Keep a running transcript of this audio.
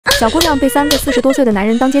小姑娘被3个40多岁的男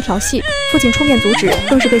人当街调戏，父亲出面阻止，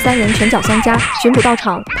更是被3人拳脚相加。巡捕到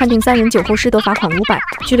场，判定3人酒后失德，罚款500，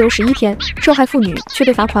拘留11天。受害妇女却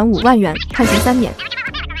被罚款5万元，判刑3年。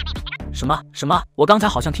什么？我刚才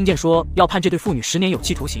好像听见说要判这对妇女10年有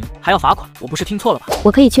期徒刑，还要罚款，我不是听错了吧？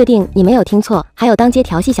我可以确定你没有听错，还有当街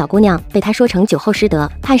调戏小姑娘，被他说成酒后失德，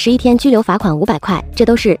判11天拘留，罚款500块，这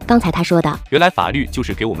都是刚才他说的。原来法律就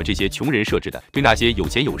是给我们这些穷人设置的，对那些有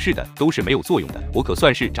钱有势的都是没有作用的。我可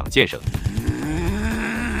算是长见识了。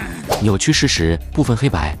扭曲事实，不分黑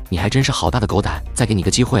白，你还真是好大的狗胆！再给你个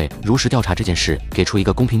机会，如实调查这件事，给出一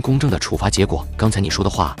个公平公正的处罚结果。刚才你说的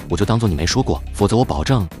话，我就当做你没说过，否则我保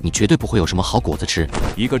证你绝对不会有什么好果子吃。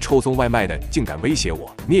一个臭送外卖的竟敢威胁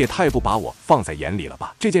我，你也太不把我放在眼里了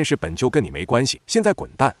吧！这件事本就跟你没关系，现在滚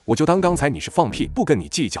蛋！我就当刚才你是放屁，不跟你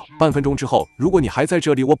计较。半分钟之后，如果你还在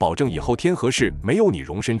这里，我保证以后天河市没有你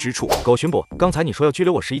容身之处。狗巡捕，刚才你说要拘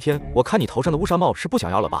留我11天，我看你头上的乌纱帽是不想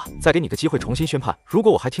要了吧？再给你个机会重新宣判，如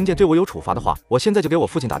果我还听见对我有处罚的话，我现在就给我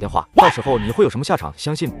父亲打电话，到时候你会有什么下场，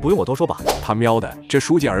相信不用我多说吧。他喵的，这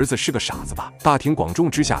书记儿子是个傻子吧？大庭广众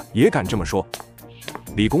之下也敢这么说？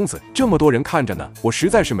李公子，这么多人看着呢，我实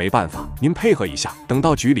在是没办法，您配合一下，等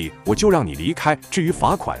到局里我就让你离开，至于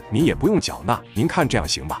罚款您也不用缴纳，您看这样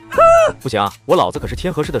行吧？不行啊，我老子可是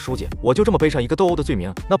天河市的书记，我就这么背上一个斗殴的罪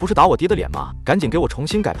名，那不是打我爹的脸吗？赶紧给我重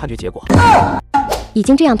新改判决结果。已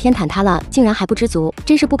经这样偏袒他了，竟然还不知足，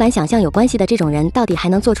真是不敢想象有关系的这种人到底还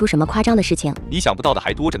能做出什么夸张的事情。你想不到的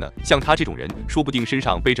还多着呢，像他这种人，说不定身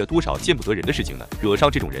上背着多少见不得人的事情呢。惹上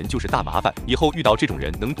这种人就是大麻烦，以后遇到这种人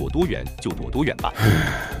能躲多远就躲多远吧。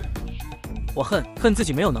我恨自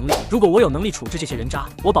己没有能力，如果我有能力处置这些人渣，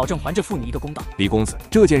我保证还这妇女一个公道。李公子，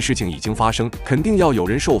这件事情已经发生，肯定要有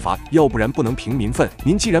人受罚，要不然不能平民愤。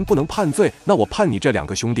您既然不能判罪，那我判你这2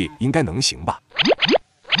个兄弟应该能行吧？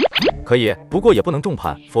可以，不过也不能重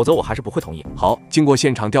判，否则我还是不会同意。好，经过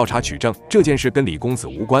现场调查取证，这件事跟李公子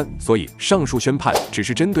无关，所以上述宣判只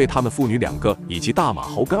是针对他们父女2个以及大马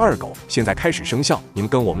猴跟二狗。现在开始生效，你们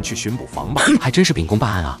跟我们去巡捕房吧。还真是秉公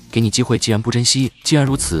办案啊！给你机会，既然不珍惜，既然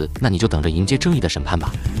如此，那你就等着迎接正义的审判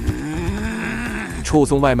吧。臭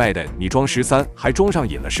送外卖的，你装13还装上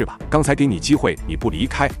瘾了是吧？刚才给你机会你不离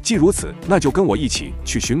开，既如此，那就跟我一起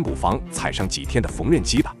去巡捕房踩上几天的缝纫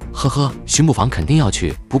机吧。呵呵，巡捕房肯定要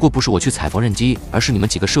去，不过不是我去踩缝纫机，而是你们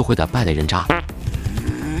几个社会的败类人渣。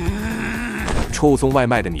臭送外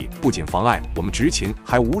卖的你，不仅妨碍我们执勤，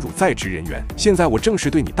还侮辱在职人员。现在我正式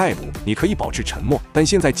对你逮捕，你可以保持沉默，但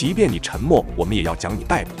现在即便你沉默，我们也要将你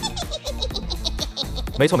逮捕。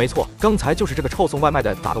没错，刚才就是这个臭送外卖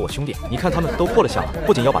的打的我兄弟，你看他们都破了相了，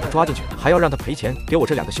不仅要把他抓进去，还要让他赔钱给我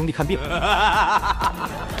这2个兄弟看病。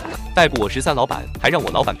逮捕我13老板，还让我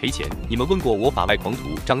老板赔钱，你们问过我法外狂徒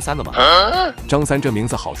张三了吗？张三这名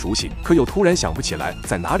字好熟悉，可又突然想不起来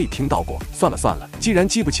在哪里听到过。算了，既然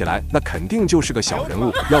记不起来，那肯定就是个小人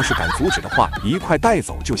物。要是敢阻止的话，一块带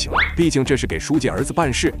走就行了。毕竟这是给书记儿子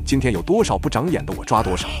办事，今天有多少不长眼的，我抓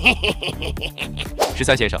多少。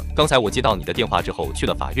13先生，刚才我接到你的电话之后，去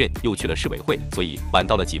了法院，又去了市委会，所以晚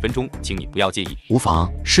到了几分钟，请你不要介意。无妨，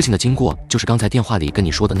事情的经过就是刚才电话里跟你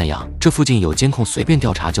说的那样，这附近有监控，随便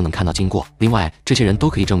调查就能看到经过。另外，这些人都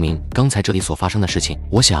可以证明刚才这里所发生的事情，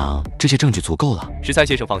我想这些证据足够了。13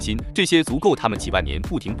先生放心，这些足够他们几万年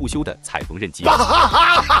不停不休的踩缝纫机。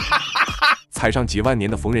踩上几万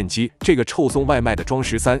年的缝纫机，这个臭送外卖的装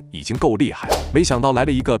13已经够厉害了，没想到来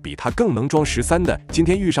了一个比他更能装13的。今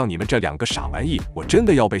天遇上你们这2个傻玩意，我真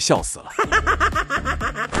的要被笑死了。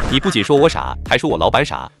你不仅说我傻，还说我老板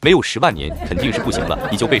傻，没有10万年肯定是不行了，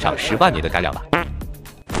你就背上10万年的干粮吧。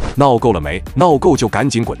闹够了没？闹够就赶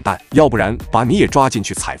紧滚蛋，要不然把你也抓进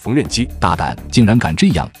去踩缝纫机。大胆，竟然敢这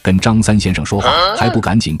样跟张三先生说话，还不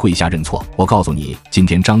赶紧跪下认错！我告诉你，今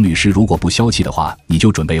天张律师如果不消气的话，你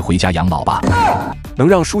就准备回家养老吧。能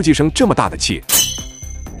让书记生这么大的气，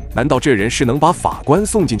难道这人是能把法官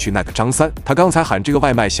送进去那个张三？他刚才喊这个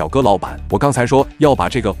外卖小哥老板，我刚才说要把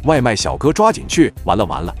这个外卖小哥抓进去，完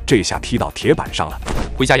了，这下踢到铁板上了。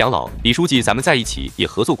回家养老，李书记，咱们在一起也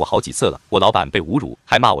合作过好几次了。我老板被侮辱，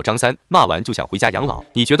还骂我张三，骂完就想回家养老。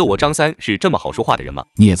你觉得我张三是这么好说话的人吗？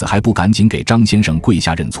镊子还不赶紧给张先生跪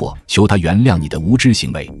下认错，求他原谅你的无知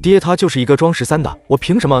行为。爹，他就是一个装13的，我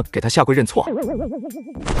凭什么给他下跪认错？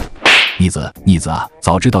逆子啊！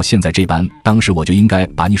早知道现在这般，当时我就应该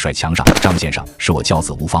把你甩墙上。张先生，是我教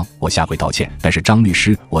子无方，我下跪道歉。但是张律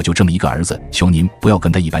师，我就这么一个儿子，求您不要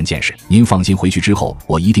跟他一般见识。您放心，回去之后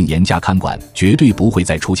我一定严加看管，绝对不会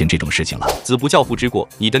再出现这种事情了。子不教父之过，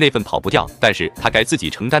你的那份跑不掉，但是他该自己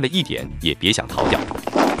承担的一点也别想逃掉。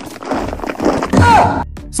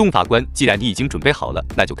宋法官，既然你已经准备好了，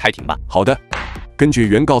那就开庭吧。好的。根据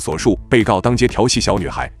原告所述，被告当街调戏小女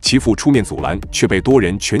孩，其父出面阻拦，却被多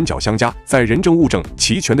人拳脚相加。在人证物证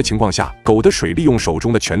齐全的情况下，狗的水利用手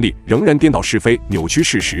中的权力仍然颠倒是非，扭曲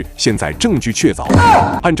事实。现在证据确凿，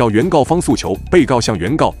按照原告方诉求，被告向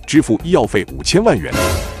原告支付医药费5000万元，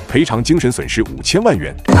赔偿精神损失5000万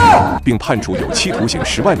元，并判处有期徒刑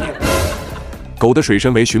10万年。狗的水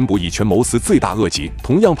身为巡捕以权谋私罪大恶极，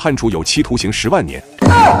同样判处有期徒刑10万年。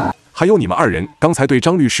还有你们2人，刚才对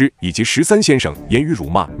张律师以及13先生言语辱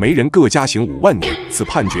骂，每人各加刑5万年，此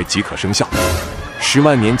判决即可生效。10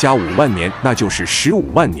万年加5万年，那就是15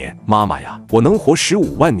万年。妈妈呀，我能活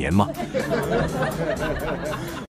15万年吗？